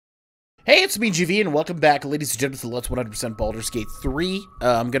Hey, it's me, GV, and welcome back, ladies and gentlemen, to Let's 100% Baldur's Gate 3.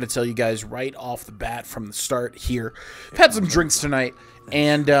 I'm going to tell you guys right off the bat from the start here. I've had some drinks tonight,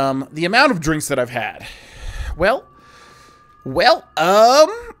 and the amount of drinks that I've had, well, you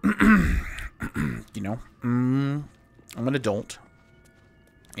know, I'm an adult,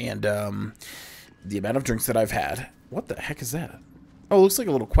 and the amount of drinks that I've had, what the heck is that? Oh, it looks like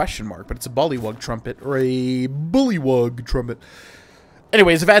a little question mark, but it's a bullywug trumpet, or a bullywug trumpet.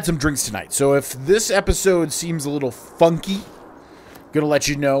 Anyways, I've had some drinks tonight, so if this episode seems a little funky, I'm gonna let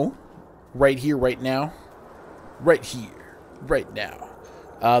you know right here, right now, that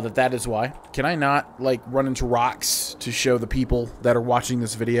is why. Can I not, like, run into rocks to show the people that are watching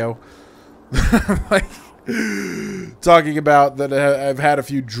this video? Like, talking about that I've had a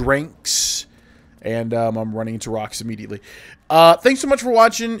few drinks, and I'm running into rocks immediately. Thanks so much for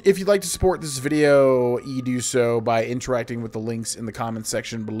watching. If you'd like to support this video, you do so by interacting with the links in the comments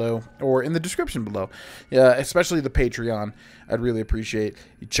section below or in the description below. Especially the Patreon. I'd really appreciate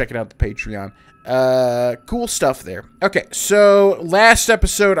you checking out the Patreon. Cool stuff there. Okay, so last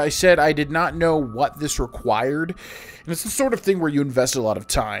episode I said I did not know what this required. And it's the sort of thing where you invest a lot of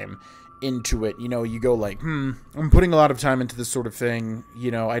time into it. You know, you go like, I'm putting a lot of time into this sort of thing.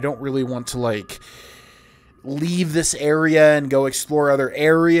 You know, I don't really want to, like, leave this area and go explore other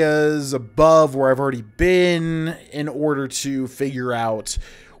areas above where I've already been in order to figure out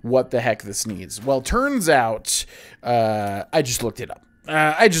what the heck this needs. Well, turns out, I just looked it up.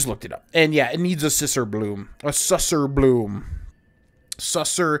 And yeah, it needs a Susser Bloom. A Susser Bloom.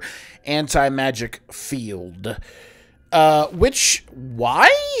 Susser Anti-Magic Field. Why?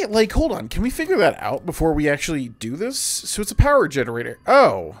 Like, hold on. Can we figure that out before we actually do this? So it's a power generator.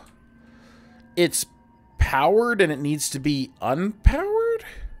 Oh. It's powered and it needs to be unpowered?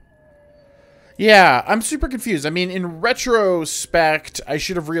 Yeah, I'm super confused. I mean, in retrospect, I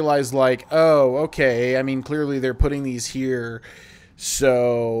should have realized, like, oh, okay. I mean, clearly they're putting these here,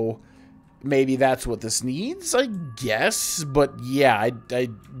 so maybe that's what this needs, I guess. But yeah, I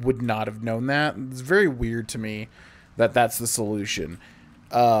would not have known that. It's very weird to me that that's the solution.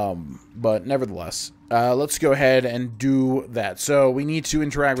 But nevertheless, let's go ahead and do that. So we need to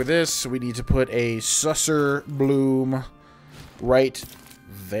interact with this. We need to put a Susser Bloom right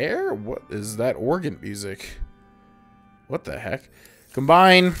there. What is that organ music? What the heck?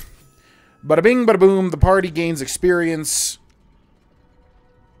 Combine. Bada bing, bada boom. The party gains experience.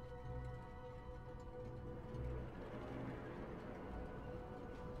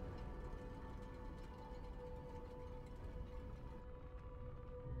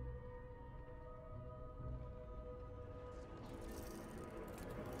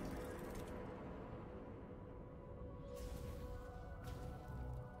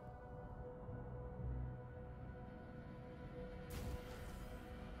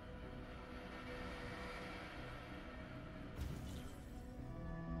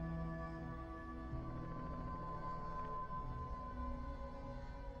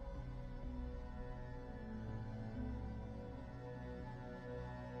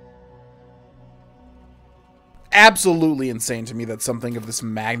 Absolutely insane to me that something of this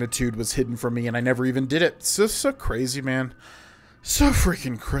magnitude was hidden from me and I never even did it. It's just so crazy, man. So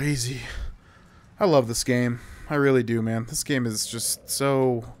freaking crazy. I love this game. I really do, man. This game is just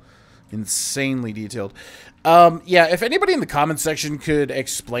so insanely detailed. Yeah, if anybody in the comments section could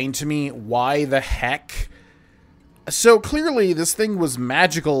explain to me why the heck... So clearly this thing was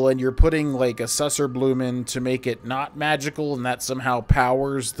magical and you're putting like a Susser Bloom in to make it not magical and that somehow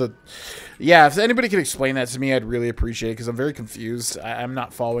powers the... Yeah, if anybody could explain that to me, I'd really appreciate it because I'm very confused. I'm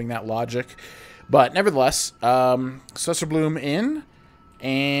not following that logic. But nevertheless, Susser Bloom in.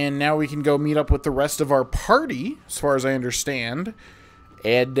 And now we can go meet up with the rest of our party, as far as I understand.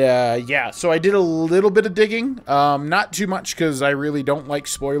 And yeah, so I did a little bit of digging. Not too much because I really don't like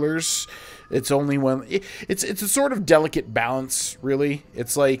spoilers. It's only when it's a sort of delicate balance, really.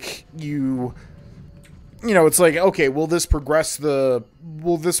 It's like you know, it's like, okay, will this progress the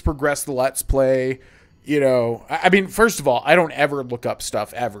Let's Play? You know, I mean, first of all, I don't ever look up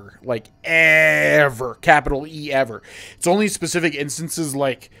stuff ever, like ever, capital E ever. It's only specific instances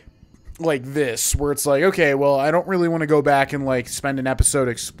like this where it's like, okay, well, I don't really want to go back and like spend an episode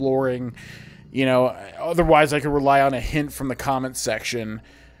exploring, you know, otherwise I could rely on a hint from the comments section.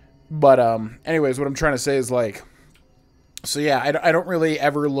 But, anyways, what I'm trying to say is, like, so yeah, I don't really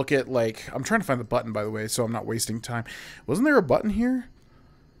ever look at, like, I'm trying to find the button, by the way, so I'm not wasting time. Wasn't there a button here?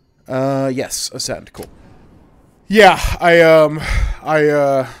 Yes, ascend, cool. Yeah,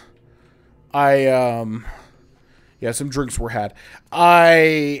 yeah, some drinks were had.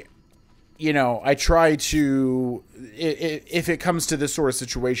 You know, I try to, if it comes to this sort of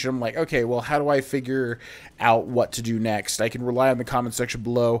situation, I'm like, okay, well, how do I figure out what to do next? I can rely on the comment section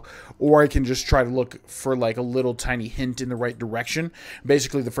below, or I can just try to look for like a little tiny hint in the right direction.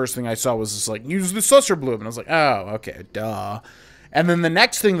 Basically, the first thing I saw was just like, use the saucer bloom, and I was like, oh, okay, duh. And then the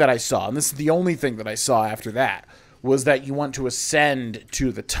next thing that I saw, and this is the only thing that I saw after that, was that you want to ascend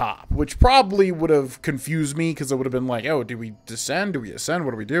to the top, which probably would have confused me because it would have been like, oh, do we descend? Do we ascend?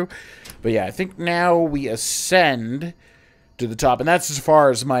 What do we do? But yeah, I think now we ascend to the top, and that's as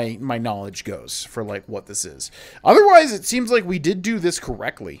far as my knowledge goes for like what this is. Otherwise, it seems like we did do this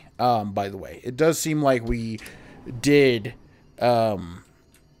correctly, by the way. It does seem like we did like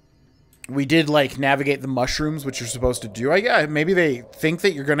navigate the mushrooms, which you're supposed to do. Yeah, maybe they think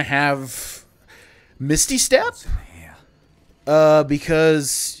that you're going to have Misty Step?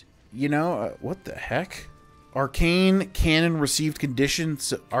 Because, you know, what the heck? Arcane cannon received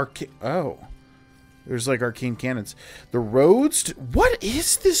conditions. Oh. There's like arcane cannons. The roads to, what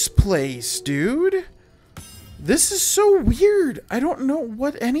is this place, dude? This is so weird. I don't know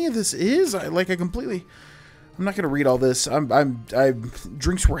what any of this is. I'm not gonna read all this.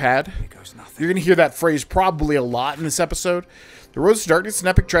 Drinks were had. You're gonna hear that phrase probably a lot in this episode. The roads to darkness, an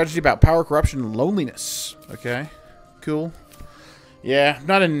epic tragedy about power, corruption, and loneliness. Okay, cool. Yeah, I'm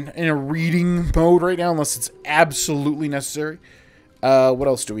not in a reading mode right now unless it's absolutely necessary. What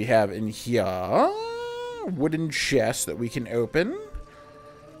else do we have in here? Wooden chest that we can open.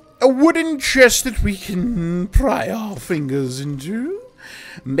 A wooden chest that we can pry our fingers into.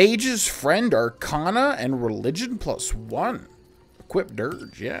 Mage's Friend, Arcana, and Religion +1. Equip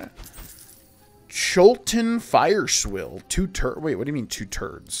Dirge, yeah. Cholton Fire Swill. Wait, what do you mean 2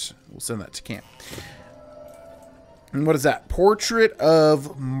 turds? We'll send that to camp. And what is that? Portrait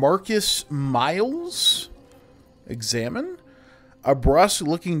of Marcus Miles. Examine. A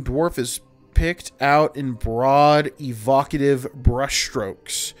brusque-looking dwarf is picked out in broad, evocative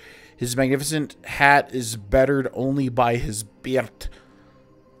brushstrokes. His magnificent hat is bettered only by his beard.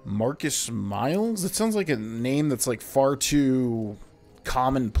 Marcus Miles? It sounds like a name that's like far too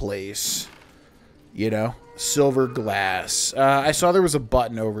commonplace. You know? Silver glass. I saw there was a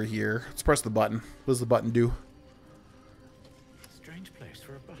button over here. Let's press the button. What does the button do? Strange place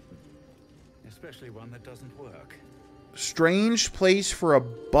for a button. Especially one that doesn't work. Strange place for a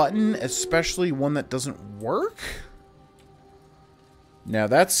button, especially one that doesn't work? Now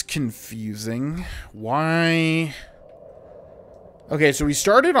that's confusing. Why? Okay, so we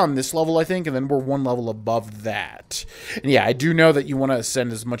started on this level, I think, and then we're 1 level above that. And yeah, I do know that you want to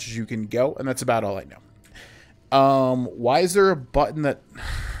ascend as much as you can go, and that's about all I know. Why is there a button that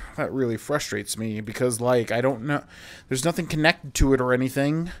really frustrates me? Because, like, I don't know. There's nothing connected to it or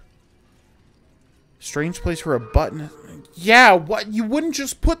anything. Strange place for a button. Yeah, what? You wouldn't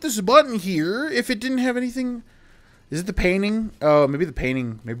just put this button here if it didn't have anything. Is it the painting? Oh, maybe the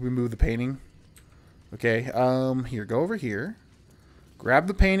painting. Maybe we move the painting. Okay, here, go over here. Grab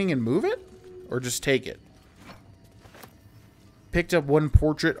the painting and move it? Or just take it? Picked up 1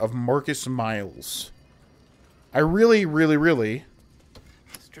 portrait of Marcus Miles. I really...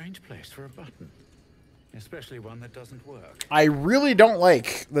 Strange place for a button. Especially one that doesn't work. I really don't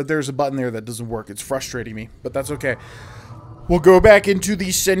like that there's a button there that doesn't work. It's frustrating me, but that's okay. We'll go back into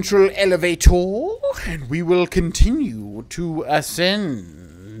the central elevator, and we will continue to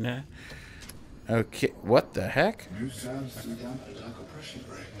ascend. Okay, what the heck? New sounds through damp like a pressure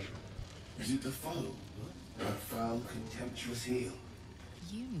break. Is it the foe? That foul, contemptuous heel?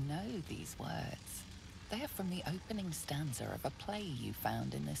 You know these words. They are from the opening stanza of a play you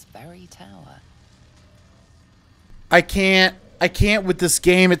found in this very tower. I can't with this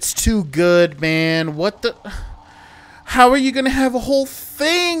game. It's too good, man. What the... How are you gonna have a whole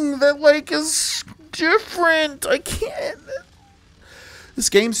thing that, like, is different? I can't. This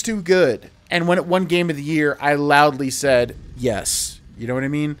game's too good. And when it won Game of the Year, I loudly said yes. You know what I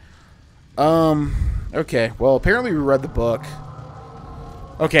mean? Okay. Well, apparently we read the book.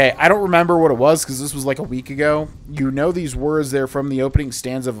 Okay, I don't remember what it was because this was like a week ago. You know these words there from the opening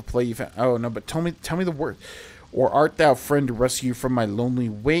stanza of a play you found. Oh, no, but tell me the word. Or art thou friend to rescue you from my lonely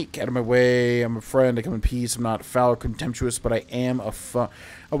wake? Out of my way, I'm a friend, I come in peace. I'm not foul or contemptuous, but I am a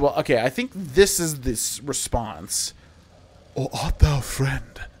Oh, well, okay, I think this is this response. Or art thou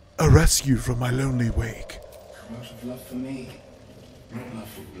friend, a rescue from my lonely wake? Out of love for me, not love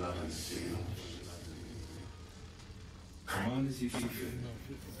for blood and steel. Command as you see fit,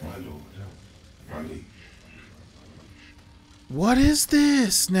 my lord, my liege. What is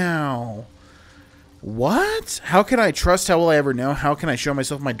this now? What? How can I trust? How will I ever know? How can I show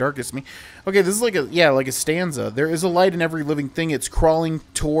myself my darkest me? Okay, this is like like a stanza. There is a light in every living thing. It's crawling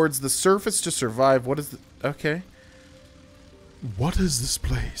towards the surface to survive. What is the... Okay. What is this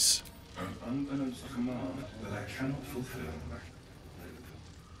place? An unbeknownst command that I cannot fulfill.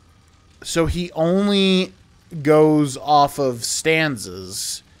 So he only goes off of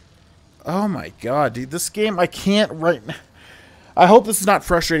stanzas. Oh my god, dude. This game, I can't right now. I hope this is not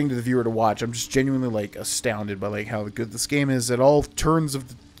frustrating to the viewer to watch. I'm just genuinely, like, astounded by, like, how good this game is at all turns of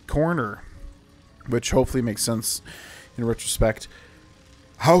the corner. Which hopefully makes sense in retrospect.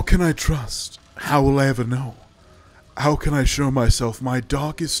 How can I trust? How will I ever know? How can I show myself my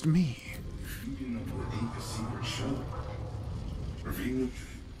darkest me? You know what a secret show. Reveal the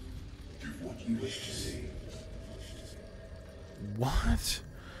truth. Do what you wish to see. What?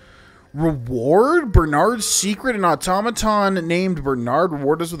 Reward? Bernard's secret, an automaton named Bernard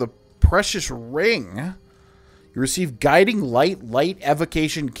reward us with a precious ring. You receive guiding light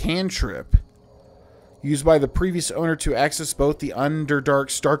evocation cantrip. Used by the previous owner to access both the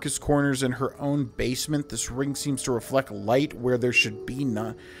Underdark's darkest corners and her own basement. This ring seems to reflect light where there should be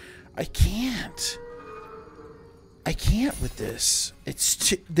none. I can't. I can't with this.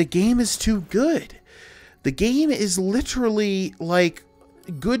 The game is too good. The game is literally, like,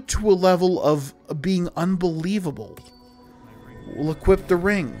 good to a level of being unbelievable. We'll equip the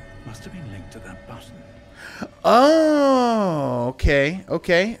ring. Must have been linked to that button. Oh, okay.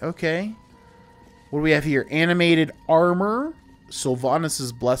 What do we have here? Animated armor.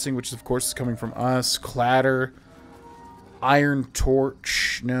 Sylvanas' blessing, which of course is coming from us. Clatter. Iron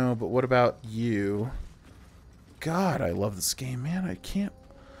torch. No, but what about you? God, I love this game, man. I can't.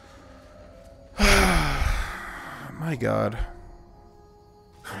 My God.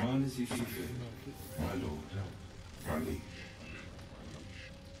 Command as you see fit, my lord, my liege.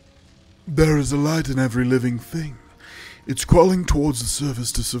 There is a light in every living thing. It's crawling towards the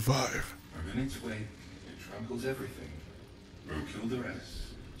surface to survive. And in its way, it tramples everything. Go kill the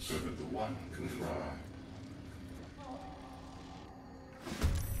rest, so that the one can fly.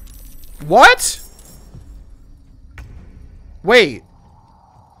 What? Wait.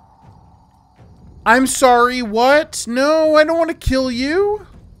 I'm sorry, what? No, I don't want to kill you.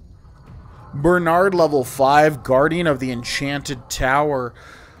 Bernard, level 5, Guardian of the Enchanted Tower.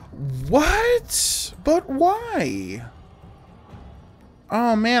 What? But why?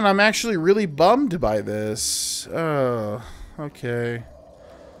 Oh, man, I'm actually really bummed by this. Oh, okay.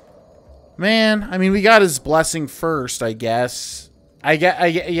 Man, I mean, we got his blessing first, I guess.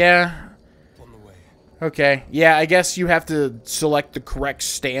 Yeah. Okay, yeah, I guess you have to select the correct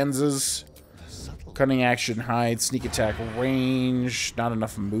stanzas. Cunning action, hide, sneak attack, range. Not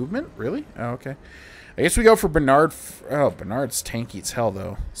enough movement? Really? Oh, okay. I guess we go for Bernard. Oh, Bernard's tanky as hell,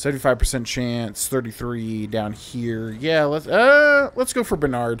 though. 75% chance, 33 down here. Yeah, let's go for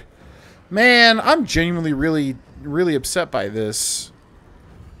Bernard. Man, I'm genuinely really upset by this.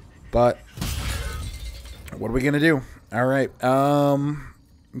 But what are we gonna do? All right.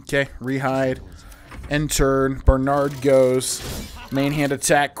 Okay, rehide. End turn. Bernard goes. Main hand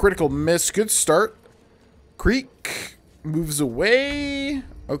attack. Critical miss. Good start. Creek moves away.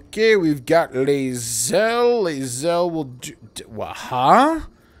 Okay, we've got Lae'zel. Lae'zel will do... Huh?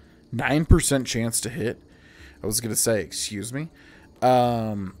 9% chance to hit. I was going to say, excuse me.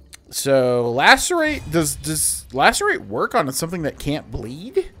 So, Lacerate... Does Lacerate work on something that can't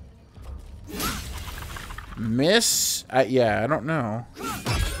bleed? Miss? Yeah, I don't know.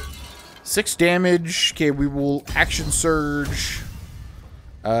 6 damage. Okay, we will action surge.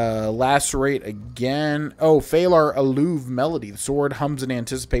 Lacerate again. Oh, Phalar Alluve Melody. The sword hums in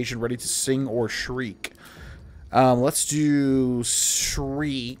anticipation, ready to sing or shriek. Let's do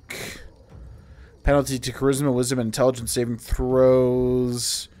Shriek. Penalty to Charisma, Wisdom, and Intelligence saving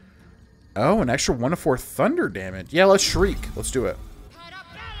throws. Oh, an extra 1 to 4 thunder damage. Yeah, let's Shriek. Let's do it.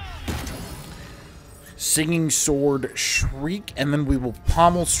 Singing Sword, Shriek, and then we will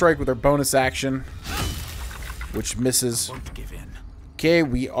Pommel Strike with our bonus action, which misses. Won't give in. Okay,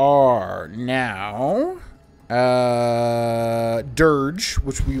 we are now Dirge,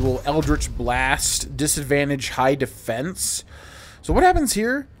 which we will Eldritch Blast, disadvantage high defense. So what happens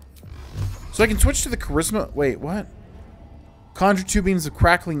here? So I can switch to the Charisma. Wait, what? Conjure 2 beams of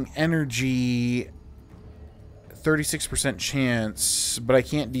crackling energy. 36% chance, but I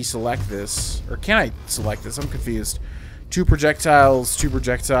can't deselect this. Or can I select this? I'm confused. 2 projectiles, 2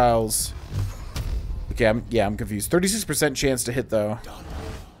 projectiles. Okay, I'm confused. 36% chance to hit, though.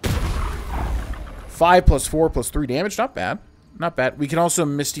 5 plus 4 plus 3 damage. Not bad. Not bad. We can also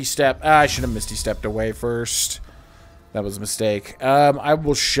Misty Step. I should have Misty Stepped away first. That was a mistake. I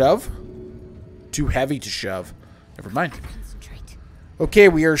will shove. Too heavy to shove. Never mind. Okay,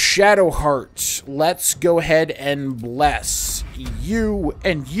 we are Shadowheart. Let's go ahead and bless you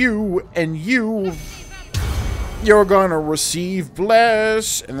and you and you. You're gonna receive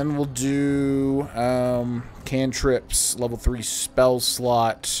bless, and then we'll do cantrips, level 3 spell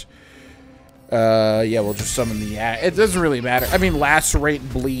slot. Yeah, we'll just summon the axe. It doesn't really matter. I mean,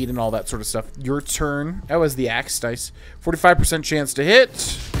 lacerate, bleed, and all that sort of stuff. Your turn. That was the axe dice. 45% chance to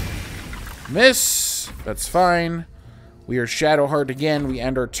hit. Miss. That's fine. We are Shadowheart again. We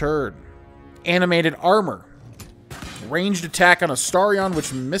end our turn. Animated armor. Ranged attack on Astarion,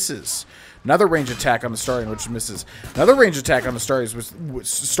 which misses. Another range attack on Astarion, which misses. Another range attack on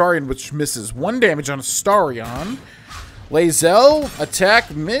Astarion, which misses. 1 damage on Astarion. Lae'zel,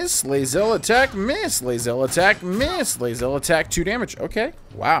 attack, miss. Lae'zel, attack, miss. Lae'zel, attack, miss. Lae'zel, attack, 2 damage. Okay.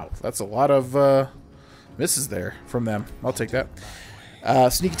 Wow. That's a lot of misses there from them. I'll take that.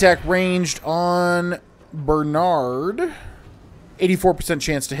 Sneak attack ranged on Bernard. 84%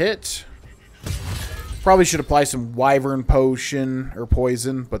 chance to hit. Probably should apply some Wyvern Potion or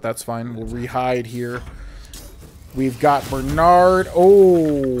Poison, but that's fine. We'll rehide here. We've got Bernard.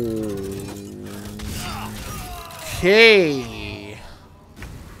 Oh. Okay.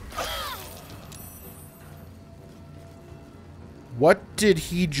 What did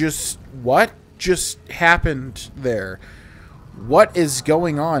he just... What just happened there? What is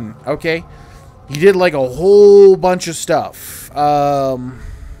going on? Okay. He did like a whole bunch of stuff. Wow.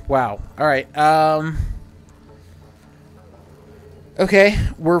 Alright. Okay.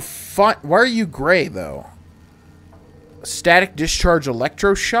 We're fine. Why are you gray, though? Static discharge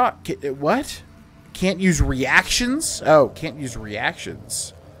electroshock? What? Can't use reactions? Oh, can't use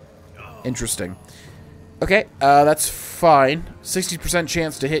reactions. Interesting. Okay, that's fine. 60%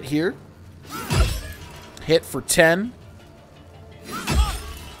 chance to hit here. Hit for 10.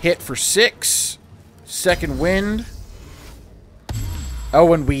 Hit for 6. Second wind.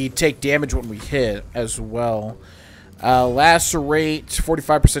 Oh, and we take damage when we hit as well. Lacerate,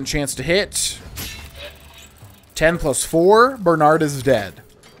 45% chance to hit. 10 plus 4. Bernard is dead.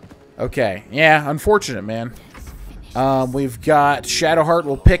 Okay. Yeah, unfortunate, man. We've got Shadowheart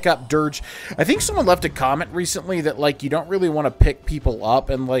will pick up Dirge. I think someone left a comment recently that, like, you don't really want to pick people up.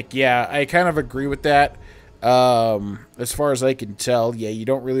 And, like, yeah, I kind of agree with that. As far as I can tell, yeah, you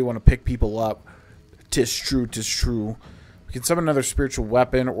don't really want to pick people up. 'Tis true, 'tis true. We can summon another spiritual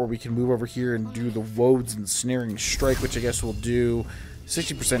weapon, or we can move over here and do the Woads and Snaring Strike, which I guess we'll do.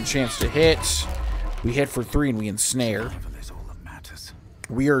 60% chance to hit. We hit for 3 and we ensnare.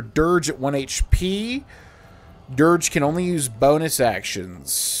 We are Dirge at 1 HP. Dirge can only use bonus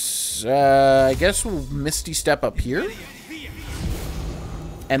actions. I guess we'll Misty Step up here.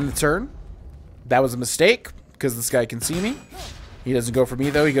 End the turn. That was a mistake, because this guy can see me. He doesn't go for me,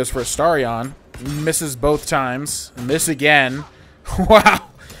 though. He goes for Astarion. Misses both times. Miss again. Wow.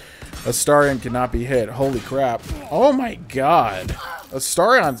 Astarion cannot be hit. Holy crap. Oh my god.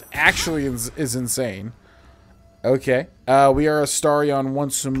 Astarion's actually is insane. Okay. We are Astarion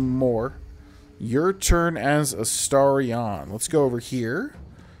once more. Your turn as Astarion. Let's go over here.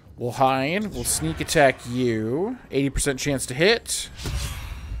 We'll hide. We'll sneak attack you. 80% chance to hit.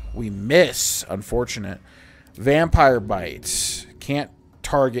 We miss. Unfortunate. Vampire Bite. Can't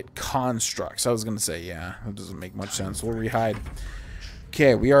target constructs. I was going to say, yeah. That doesn't make much sense. We'll rehide.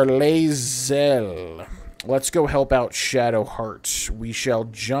 Okay, we are Lae'zel. Let's go help out Shadowheart. We shall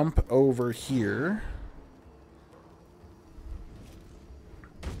jump over here.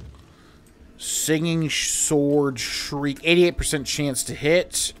 Singing Sword Shriek. 88% chance to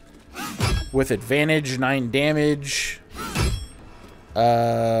hit. With advantage, 9 damage.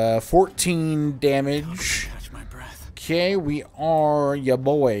 14 damage. Okay, we are ya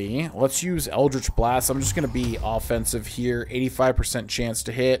boy. Let's use Eldritch Blast. I'm just going to be offensive here. 85% chance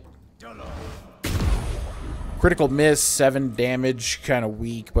to hit. Critical miss, 7 damage. Kind of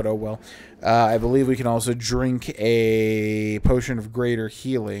weak, but oh well. I believe we can also drink a potion of greater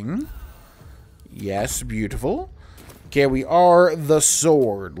healing. Yes, beautiful. Okay, we are the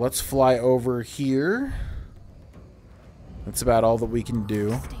sword. Let's fly over here. That's about all that we can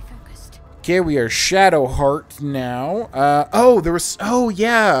do. Okay, we are Shadowheart now. Oh,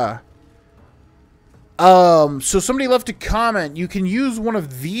 yeah. So somebody left a comment. You can use one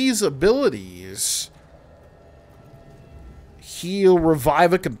of these abilities. Heal,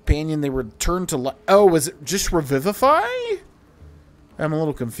 revive a companion. They return to life. Oh, is it just revivify? I'm a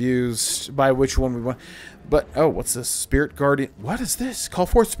little confused by which one we want. But, oh, what's this? Spirit Guardian. What is this? Call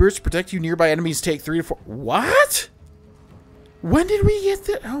forth spirits to protect you. Nearby enemies take 3 to 4. What? When did we get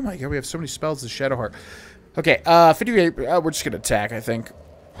that? Oh my god, we have so many spells as Shadowheart. Okay, 58. We're just going to attack, I think.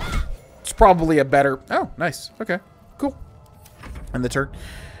 It's probably a better... Oh, nice. Okay, cool. And the turn.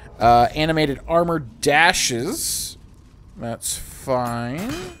 Animated armor dashes. That's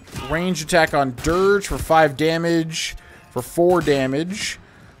fine. Range attack on Dirge for 5 damage. For 4 damage.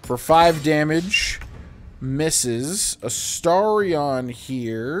 For 5 damage. Misses. Astarion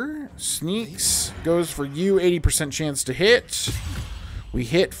here. Sneaks. Goes for you. 80% chance to hit. We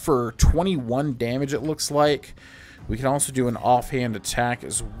hit for 21 damage, it looks like. We can also do an offhand attack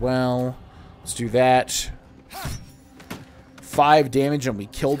as well. Let's do that. 5 damage, and we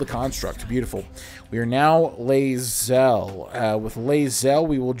kill the construct. Beautiful. We are now Lae'zel. With Lae'zel,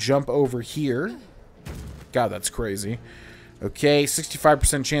 we will jump over here. God, that's crazy. Okay,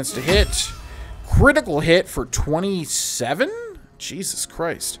 65% chance to hit. Critical hit for 27? Jesus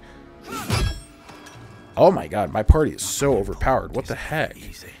Christ. Oh my god, my party is so overpowered. What the heck?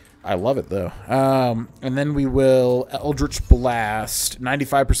 I love it, though. And then we will Eldritch Blast.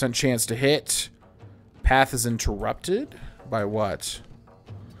 95% chance to hit. Path is interrupted. By what?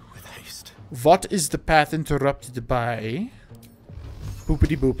 With haste. What is the path interrupted by?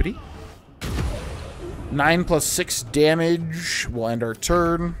 Boopity boopity. 9 plus 6 damage. We'll end our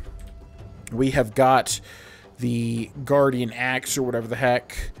turn. We have got the Guardian Axe or whatever the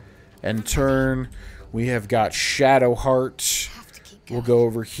heck. End turn. We have got Shadow Heart. We'll go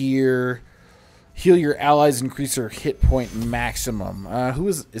over here. Heal your allies, increase their hit point maximum. Who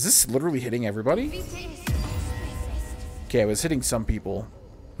is this literally hitting everybody? Okay, I was hitting some people.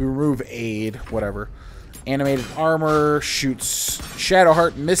 We remove aid, whatever. Animated armor, shoots Shadow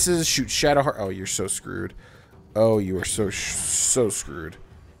Heart, misses, shoots Shadow Heart. Oh, you're so screwed. Oh, you are so screwed.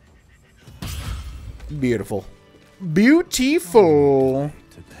 Beautiful. Beautiful.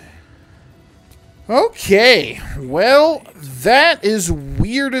 Okay, well, that is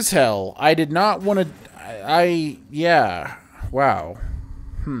weird as hell. I did not want to... yeah, wow.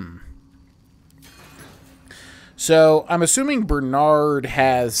 So, I'm assuming Bernard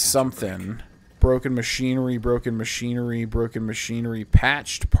has something. Broken machinery, broken machinery, broken machinery.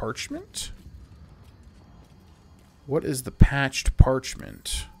 Patched parchment? What is the patched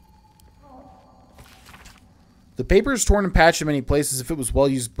parchment? The paper is torn and patched in many places if it was well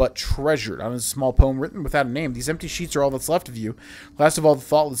used but treasured. On a small poem written without a name. These empty sheets are all that's left of you. Last of all the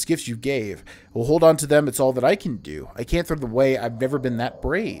thoughtless gifts you gave. We'll hold on to them. It's all that I can do. I can't throw them away. I've never been that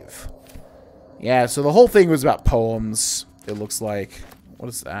brave. Yeah, so the whole thing was about poems. It looks like. What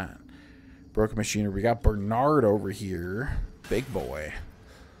is that? Broken machinery. We got Bernard over here. Big boy.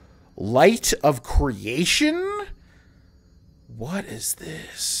 Light of creation? What is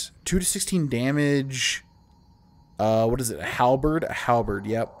this? 2 to 16 damage. What is it? A halberd? A halberd,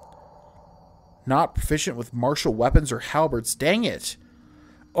 yep. Not proficient with martial weapons or halberds. Dang it.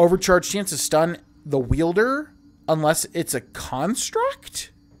 Overcharged chance to stun the wielder unless it's a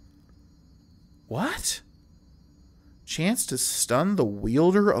construct? What? Chance to stun the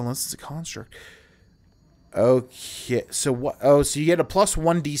wielder unless it's a construct. Okay, so what? Oh, so you get a plus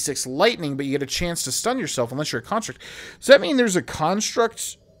 1d6 lightning, but you get a chance to stun yourself unless you're a construct. Does that mean there's a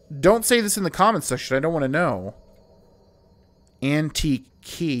construct? Don't say this in the comments section. I don't want to know. Antique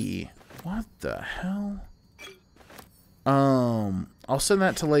key. What the hell? I'll send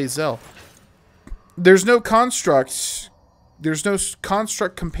that to Lae'zel. There's no construct. There's no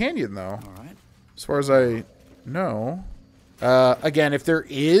construct companion, though. All right. As far as I know. Again, if there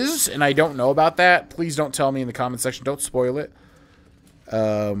is, and I don't know about that, please don't tell me in the comment section. Don't spoil it.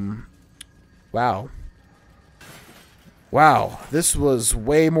 Wow. Wow. This was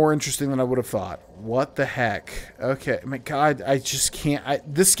way more interesting than I would have thought. What the heck? Okay. My God, I just can't.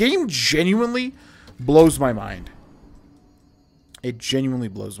 This game genuinely blows my mind. It genuinely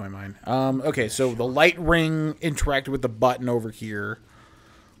blows my mind. Okay, so the light ring interacted with the button over here.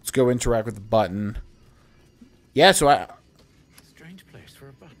 Let's go interact with the button. Yeah, so Strange place for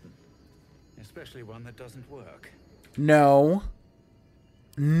a button. Especially one that doesn't work. No.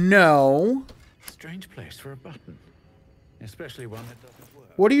 No. Strange place for a button. Especially one that doesn't work.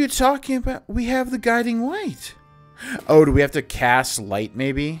 What are you talking about? We have the guiding light. Oh, do we have to cast light,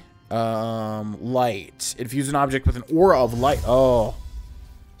 maybe? Light. Infuse an object with an aura of light. Oh.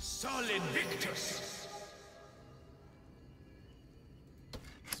 Solid Victus.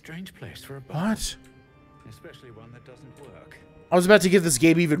 Strange place for a button. What? Especially one that doesn't work. I was about to give this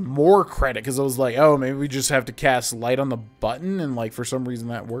game even more credit because I was like, oh, maybe we just have to cast light on the button and, like, for some reason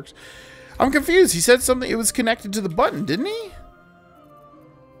that works. I'm confused. He said something. It was connected to the button, didn't he?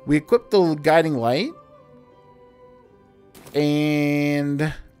 We equipped the guiding light.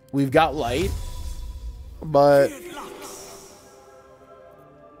 And we've got light. But...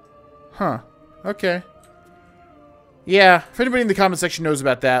 Huh. Okay. Yeah. If anybody in the comment section knows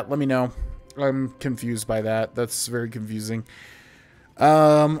about that, let me know. I'm confused by that. That's very confusing.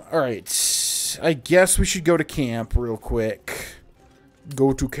 Alright. I guess we should go to camp real quick.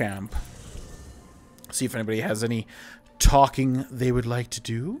 Go to camp. See if anybody has any talking they would like to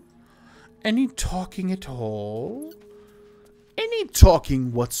do. Any talking at all? Any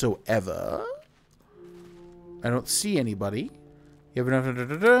talking whatsoever? I don't see anybody. You have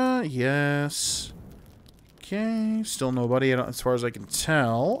enough? Yes. Okay, still nobody as far as I can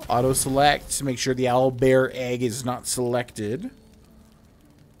tell. Auto select to make sure the owlbear egg is not selected.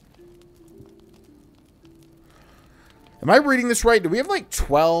 Am I reading this right? Do we have like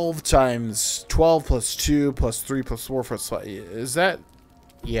 12 times 12 plus 2 plus 3 plus 4 plus 5? Is that?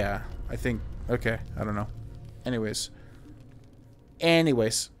 Yeah, I think. Okay, I don't know. Anyways.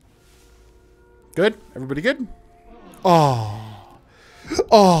 Good? Everybody good? Oh.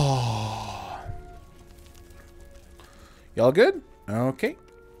 Oh. Y'all good? Okay.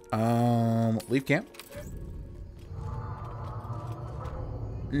 Leave camp.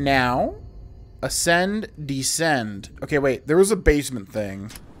 Now, ascend, descend. Okay, wait. There was a basement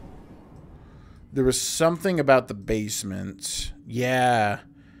thing. There was something about the basement. Yeah.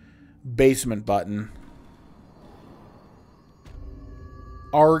 Basement button.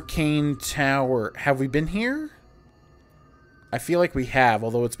 Arcane Tower. Have we been here? I feel like we have,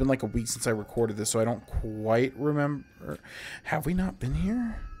 although it's been like a week since I recorded this, so I don't quite remember. Have we not been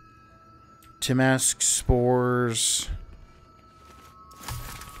here? Timask spores.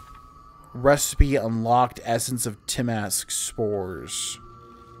 Recipe unlocked, essence of Timask spores.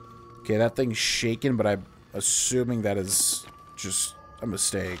 Okay, that thing's shaking, but I'm assuming that is just a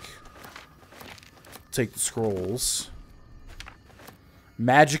mistake. Take the scrolls.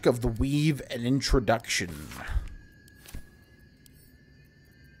 Magic of the Weave and Introduction.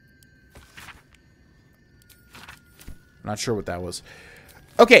 Not sure what that was.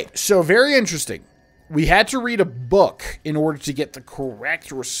 Okay, so very interesting. We had to read a book in order to get the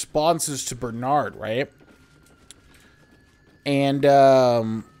correct responses to Bernard, right? And,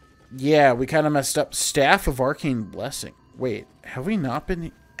 yeah, we kind of messed up. Staff of Arcane Blessing. Wait, have we not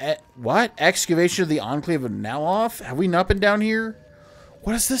been... what? Excavation of the Enclave of Neloth? Have we not been down here?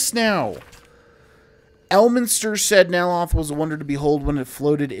 What is this now? Elminster said Neloth was a wonder to behold when it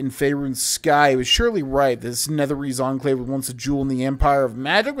floated in Faerun's sky. He was surely right. This Netherese enclave was once a jewel in the empire of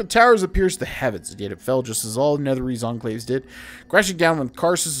magic, with towers that pierced the heavens. Yet it fell just as all Netherese enclaves did, crashing down when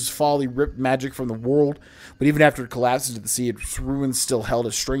Karsus' folly ripped magic from the world. But even after it collapsed into the sea, its ruins still held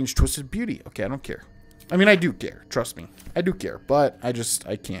a strange, twisted beauty. Okay, I don't care. I mean, I do care. Trust me. I do care. But I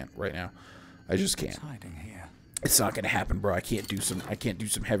can't right now. I just can't. Hiding here. It's not going to happen, bro. I can't do some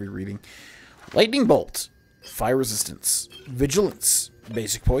heavy reading. Lightning Bolt, Fire Resistance, Vigilance,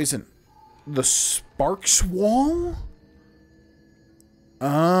 Basic Poison, the Sparks Wall?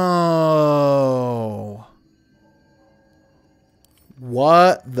 Oh.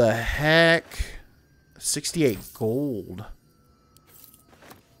 What the heck? 68 gold.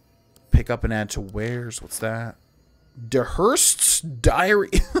 Pick up and add to wares. What's that? DeHurst's Diary.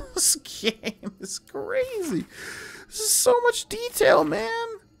 This game is crazy. This is so much detail, man.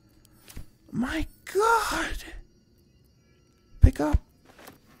 My God. Pick up.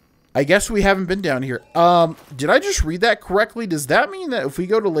 I guess we haven't been down here. Did I just read that correctly? Does that mean that if we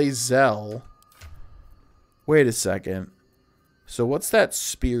go to Lae'zel... Wait a second. So what's that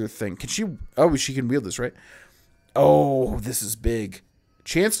spear thing? Can she... Oh, she can wield this, right? Oh, this is big.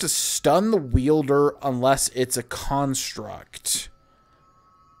 Chance to stun the wielder unless it's a construct.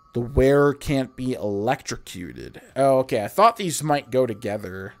 The wearer can't be electrocuted. Oh, okay. I thought these might go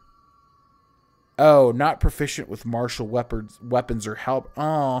together. Oh, not proficient with martial weapons or help.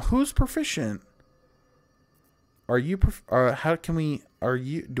 Oh, who's proficient? Are you? How can we? Are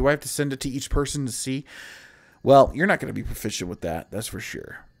you? Do I have to send it to each person to see? Well, you're not going to be proficient with that. That's for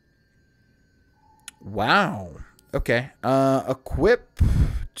sure. Wow. Okay. Equip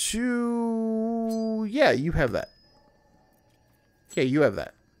to. Yeah, you have that. Yeah, you have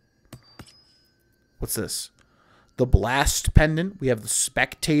that. What's this? The Blast Pendant. We have the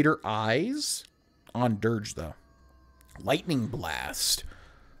Spectator Eyes. On Dirge, though. Lightning Blast.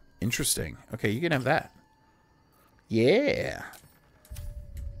 Interesting. Okay, you can have that. Yeah.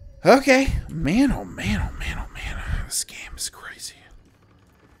 Okay. Man, oh man, oh man, oh man. This game is crazy.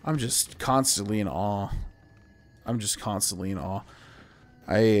 I'm just constantly in awe. I'm just constantly in awe.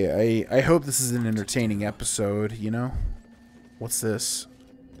 I hope this is an entertaining episode, you know? What's this?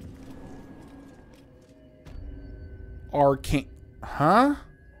 Arcane... Huh?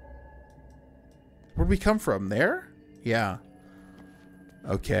 Where'd we come from? There? Yeah.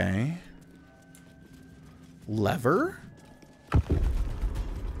 Okay. Lever?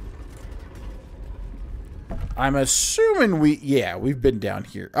 I'm assuming we've been down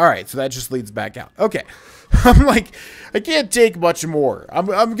here. All right, so that just leads back out. Okay. I'm like, I can't take much more. I'm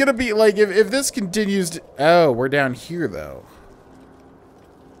going to be like, if this continues to... Oh, we're down here, though.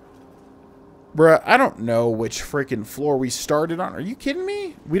 Bruh, I don't know which freaking floor we started on. Are you kidding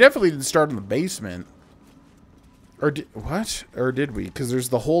me? We definitely didn't start in the basement. Or what? Or did we? Because there's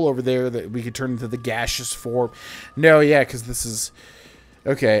the hole over there that we could turn into the gaseous form. No, yeah, because this is...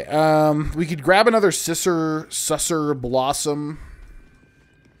 Okay, we could grab another susser blossom.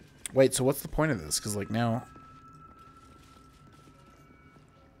 Wait, so what's the point of this? Because, like, now...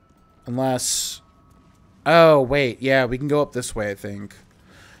 Unless... Oh, wait. Yeah, we can go up this way, I think.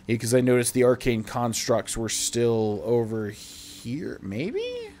 Yeah, because I noticed the arcane constructs were still over here.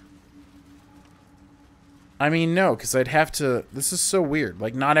 Maybe? I mean, no, because I'd have to... This is so weird.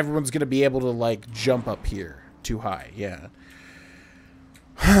 Like, not everyone's going to be able to, like, jump up here too high. Yeah.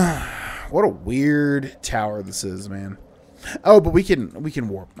 What a weird tower this is, man. Oh, but we can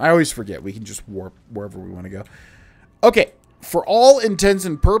warp. I always forget. We can just warp wherever we want to go. Okay, for all intents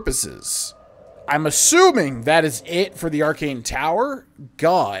and purposes, I'm assuming that is it for the arcane tower.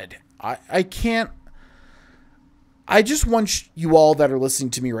 God, I can't... I just want you all that are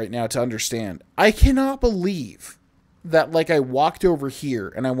listening to me right now to understand. I cannot believe that, like, I walked over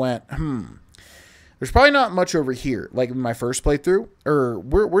here and I went, there's probably not much over here, like in my first playthrough. Or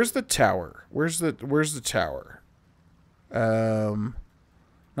where's the tower? Where's the tower?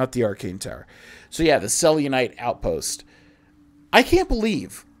 Not the arcane tower. So yeah, the Selionite outpost. I can't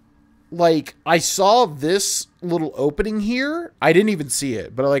believe, like, I saw this little opening here. I didn't even see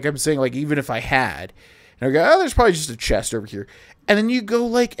it, but like I'm saying, like, even if I had, and I go, oh, there's probably just a chest over here. And then you go,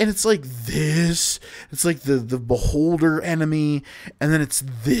 like, and it's like this. It's like the beholder enemy. And then it's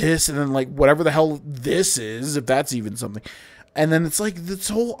this. And then, like, whatever the hell this is, if that's even something. And then it's like this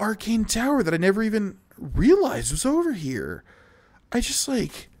whole arcane tower that I never even realized was over here. I just,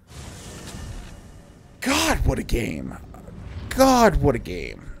 like... God, what a game. God, what a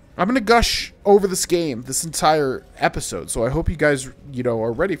game. I'm going to gush over this game this entire episode. So I hope you guys, you know,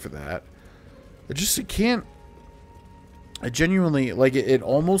 are ready for that. It can't... I genuinely, like, it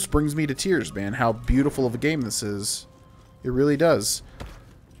almost brings me to tears, man, how beautiful of a game this is. It really does.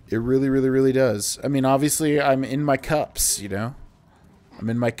 It really, really, really does. I mean, obviously, I'm in my cups, you know? I'm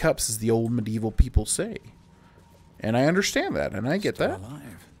in my cups, as the old medieval people say. And I understand that, and I get that.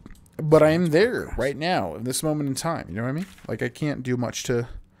 But I am there right now, in this moment in time, you know what I mean? Like, I can't do much to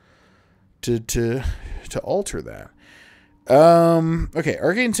alter that. Okay,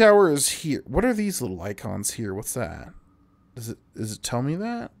 Arcane Tower is here. What are these little icons here? What's that? Does it tell me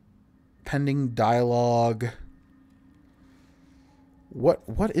that? Pending dialogue.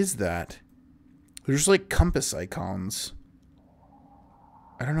 What is that? There's like compass icons.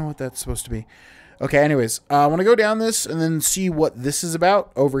 I don't know what that's supposed to be. Okay, anyways, I want to go down this and then see what this is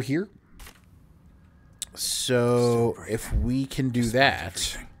about over here. So if we can do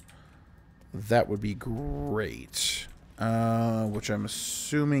that, that would be great. Which I'm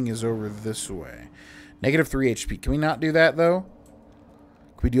assuming is over this way. -3 HP. Can we not do that, though?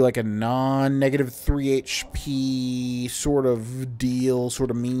 Can we do, like, a non-3 HP sort of deal,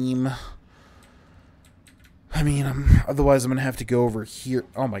 sort of meme? I mean, otherwise I'm going to have to go over here.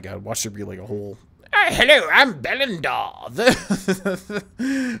 Oh, my God. Watch there be, like, a whole... hello, I'm Baldur.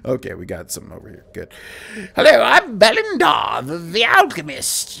 Okay, we got something over here. Good. Hello, I'm Baldur, the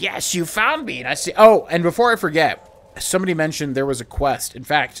alchemist. Yes, you found me, and I see... Oh, and before I forget... Somebody mentioned there was a quest. In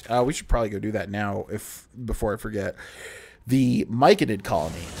fact, we should probably go do that now before I forget. The Myconid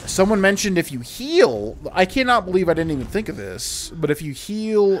colony. Someone mentioned if you heal... I cannot believe I didn't even think of this. But if you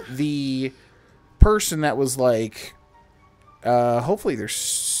heal the person that was like... hopefully they're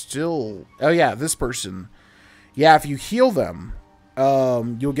still... Oh yeah, this person. Yeah, if you heal them,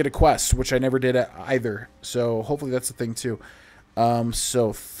 you'll get a quest, which I never did either. So hopefully that's the thing too.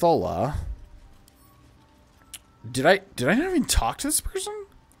 So Thola... Did I not even talk to this person?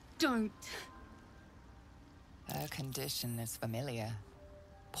 Don't. Her condition is familiar.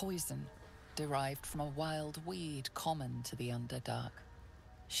 Poison, derived from a wild weed common to the Underdark.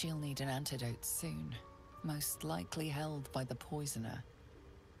 She'll need an antidote soon, most likely held by the poisoner.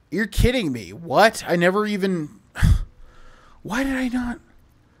 You're kidding me. What? I never even... Why did I not...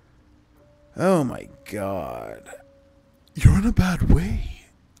 Oh my God. You're in a bad way.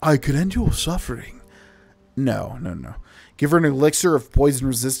 I could end your suffering. No. Give her an elixir of poison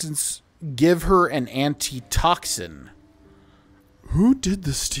resistance. Give her an antitoxin. Who did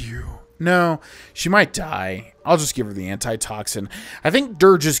this to you? No, she might die. I'll just give her the antitoxin. I think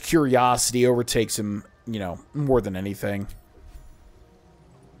Dirge's curiosity overtakes him, you know, more than anything.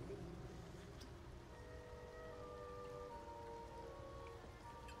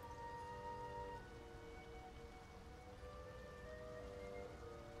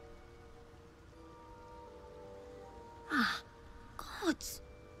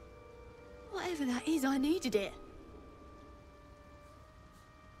 Whatever that is, I needed it.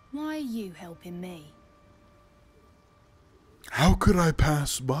 Why are you helping me? How could I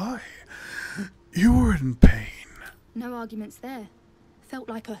pass by? You were in pain. No arguments there. Felt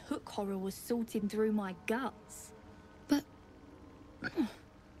like a hook horror was sorting through my guts. But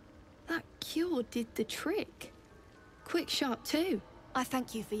that cure did the trick. Quick, sharp too. I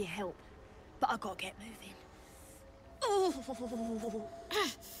thank you for your help, but I gotta get moving. Oh,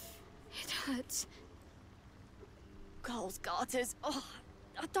 it hurts. Girls' garters. Oh,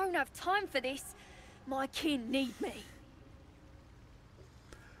 I don't have time for this. My kin need me.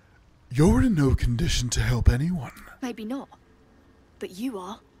 You're in no condition to help anyone. Maybe not, but you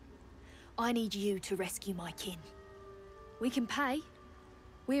are. I need you to rescue my kin. We can pay.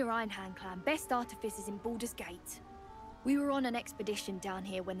 We're Ironhand Clan, best artificers in Baldur's Gate. We were on an expedition down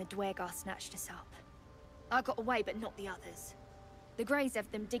here when the Dwergar snatched us up. I got away, but not the others. The Greys have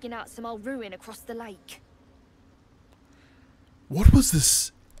them digging out some old ruin across the lake. What was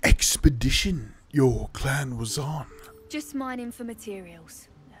this expedition your clan was on? Just mining for materials.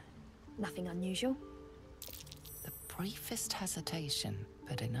 Nothing unusual. The briefest hesitation,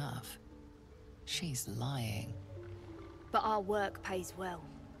 but enough. She's lying. But our work pays well.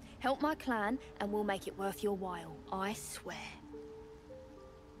 Help my clan and we'll make it worth your while, I swear.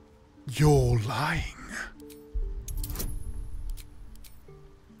 You're lying.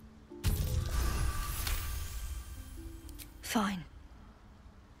 Fine.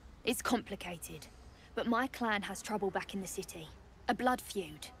 It's complicated, but my clan has trouble back in the city. A blood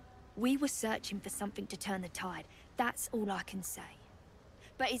feud. We were searching for something to turn the tide. That's all I can say.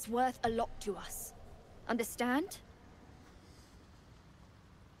 But it's worth a lot to us. Understand?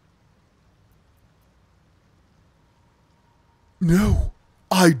 No,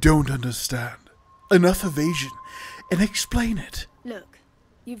 I don't understand. Enough evasion, and explain it. Look,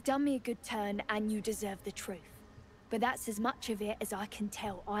 you've done me a good turn and you deserve the truth. But that's as much of it as I can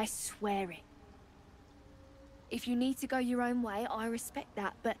tell, I swear it. If you need to go your own way, I respect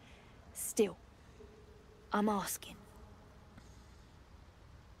that, but still, I'm asking.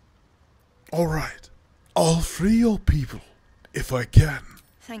 All right, I'll free your people, if I can.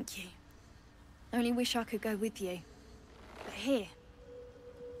 Thank you. Only wish I could go with you. But here.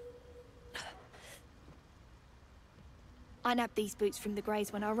 I nabbed these boots from the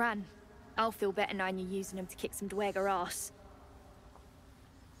Greys when I ran. I'll feel better knowing you're using them to kick some Dwergar ass.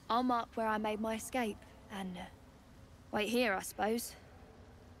 I'll mark where I made my escape, and wait here, I suppose.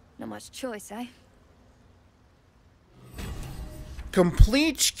 Not much choice, eh?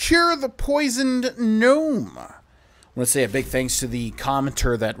 Complete Cure the Poisoned Gnome. I want to say a big thanks to the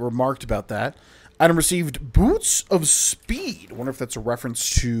commenter that remarked about that. Item received Boots of Speed. I wonder if that's a reference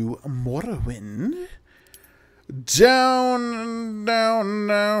to Morrowind. Down, down,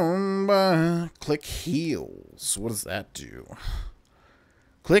 down, click heals. What does that do?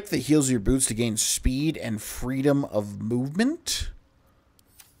 Click the heals of your boots to gain speed and freedom of movement.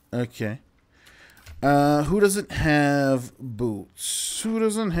 Okay. Who doesn't have boots? Who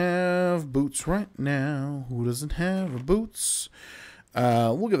doesn't have boots right now? Who doesn't have boots?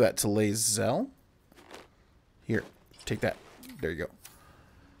 We'll give that to Lae'zel. Here, take that. There you go.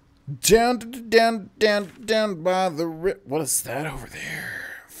 Down, down, down, down by the rip. What is that over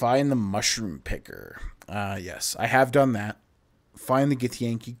there? Find the mushroom picker. Yes, I have done that. Find the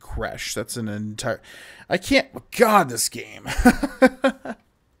Githyanki Crash. That's an entire... I can't... God, this game.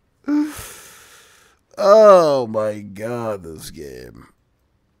 Oh my God, this game.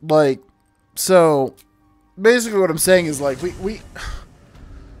 Like, so... Basically what I'm saying is, like, we...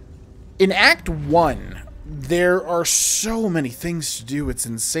 In Act 1... There are so many things to do. It's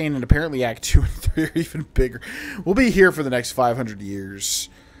insane. And apparently Act 2 and 3 are even bigger. We'll be here for the next 500 years.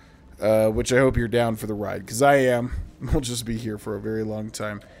 Which I hope you're down for the ride. Because I am. We'll just be here for a very long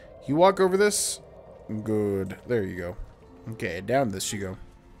time. You walk over this? Good. There you go. Okay, down this you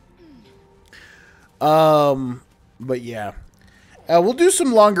go. But yeah. We'll do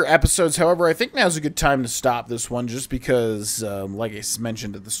some longer episodes. However, I think now's a good time to stop this one. Just because, like I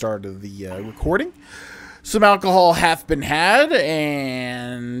mentioned at the start of the recording... Some alcohol hath been had,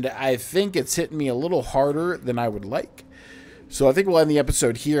 and I think it's hitting me a little harder than I would like. So I think we'll end the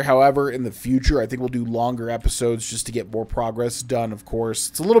episode here. However, in the future, I think we'll do longer episodes just to get more progress done, of course.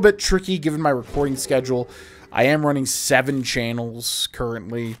 It's a little bit tricky given my recording schedule. I am running 7 channels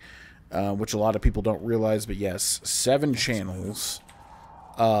currently, which a lot of people don't realize. But yes, 7 channels.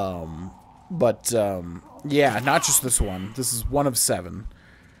 Yeah, not just this one. This is one of 7.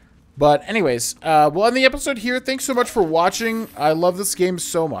 But anyways, we'll end the episode here. Thanks so much for watching. I love this game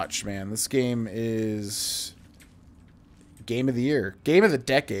so much, man. This game is game of the year, game of the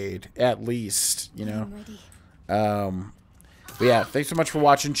decade, at least, you know. I'm ready. But yeah, thanks so much for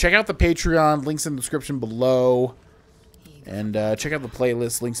watching. Check out the Patreon, links in the description below. And check out the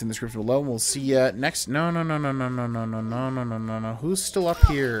playlist, links in the description below. And we'll see you next. No. Who's still up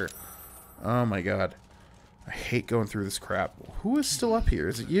here? Oh my god. I hate going through this crap. Who is still up here?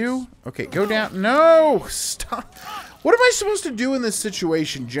 Is it you? Okay, go down. No! Stop. What am I supposed to do in this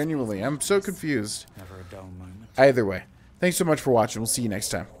situation? Genuinely, I'm so confused. Never a dull moment. Either way, thanks so much for watching. We'll see you next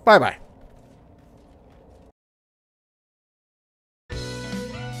time. Bye-bye.